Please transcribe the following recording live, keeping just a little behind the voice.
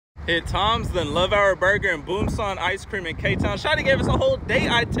Hit Tom's, then Love Hour Burger and Boomson Ice Cream in K-Town. Shotty gave us a whole day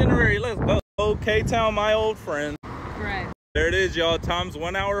itinerary. Let's go. Oh, K-Town, my old friend. Right. There it is, y'all. Tom's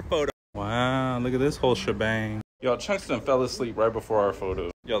 1 hour photo. Wow, look at this whole shebang. Y'all, Chuckston fell asleep right before our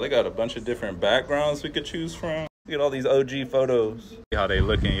photo. Y'all, they got a bunch of different backgrounds we could choose from. Look at all these OG photos. See how they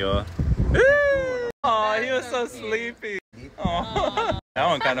looking, y'all. Oh, he was so sleepy. Oh, that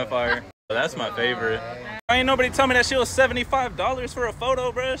one kind of fire. That's my favorite. Ain't nobody tell me that shit was $75 for a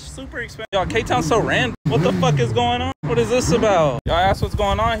photo, bro. It's super expensive. Y'all, K-Town's so random. What the fuck is going on? What is this about? Y'all asked what's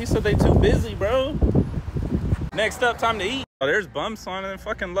going on. He said they too busy, bro. Next up, time to eat. Oh, there's Bumson and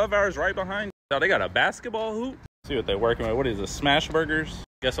fucking Love Hours right behind. Oh, they got a basketball hoop. See what they're working with. What is this? Smash burgers?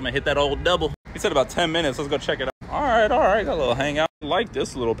 Guess I'm gonna hit that old double. He said about 10 minutes. Let's go check it out. All right. Got a little hangout. I like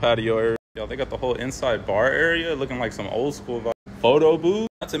this little patio area. Y'all, they got the whole inside bar area looking like some old school vibe. Photo booth.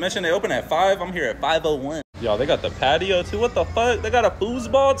 Not to mention they open at 5. I'm here at 5:01. Y'all, they got the patio too. What the fuck? They got a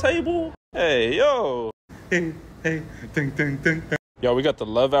foosball table? Hey, yo. Hey, ding. Yo, we got the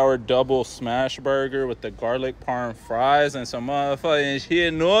Love Hour double smash burger with the garlic parm fries and some motherfucking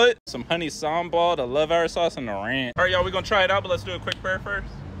shit nut. Some honey sambal, the Love Hour sauce, and the ranch. All right, y'all, we gonna try it out, but let's do a quick prayer first.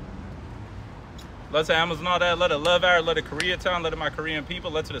 Let's say Amazon all that. Let it Love Hour, let it Koreatown, let it my Korean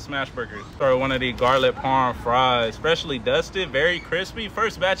people, let it the smash burgers. Start with one of these garlic parm fries, freshly dusted, very crispy.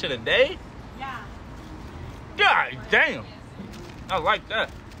 First batch of the day. Yeah. God damn. I like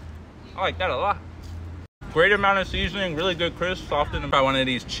that. I like that a lot. Great amount of seasoning, really good crisp, softened. Try one of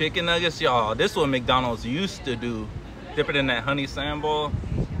these chicken nuggets, y'all. This is what McDonald's used to do. Dip it in that honey sambal.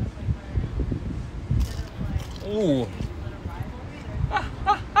 Ooh.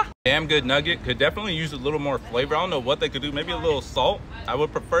 Damn good nugget. Could definitely use a little more flavor. I don't know what they could do. Maybe a little salt. I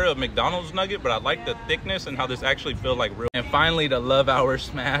would prefer a McDonald's nugget, but I like the thickness and how this actually feels like real. And finally, the Love Hour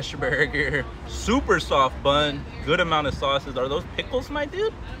smash burger. Super soft bun. Good amount of sauces. Are those pickles, my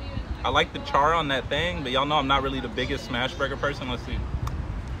dude? I like the char on that thing, but y'all know I'm not really the biggest smash burger person. Let's see.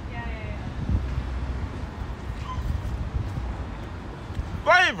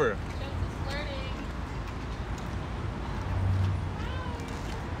 Flavor.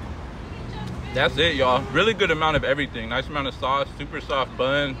 That's it, y'all. Really good amount of everything. Nice amount of sauce, super soft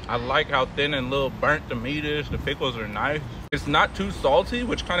bun. I like how thin and little burnt the meat is. The pickles are nice. It's not too salty,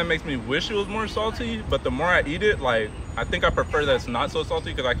 which kind of makes me wish it was more salty, but the more I eat it, like, I think I prefer that it's not so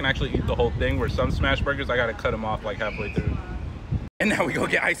salty because I can actually eat the whole thing, where some smash burgers, I gotta cut them off like halfway through. And now we go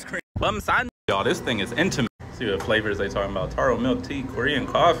get ice cream. Bumson. Y'all, this thing is intimate. See what flavors they talking about. Taro milk tea, Korean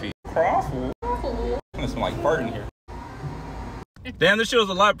coffee. Croffle. It's like fart in here. Damn, this shit was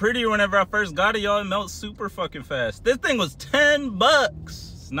a lot prettier whenever I first got it, y'all. It melts super fucking fast. This thing was 10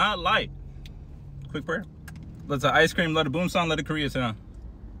 bucks. It's not light. Quick prayer. Let's ice cream, let it Boomson, let it Koreatown.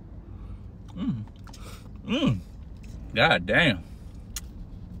 God damn.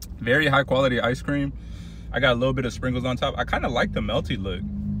 Very high quality ice cream. I got a little bit of sprinkles on top. I kind of like the melty look.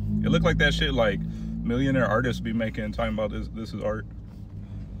 It looked like that shit like millionaire artists be making, talking about this is art.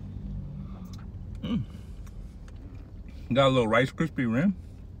 Got a little Rice Krispie rim.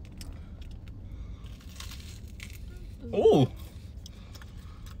 Oh,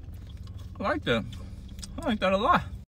 I like that. I like that a lot.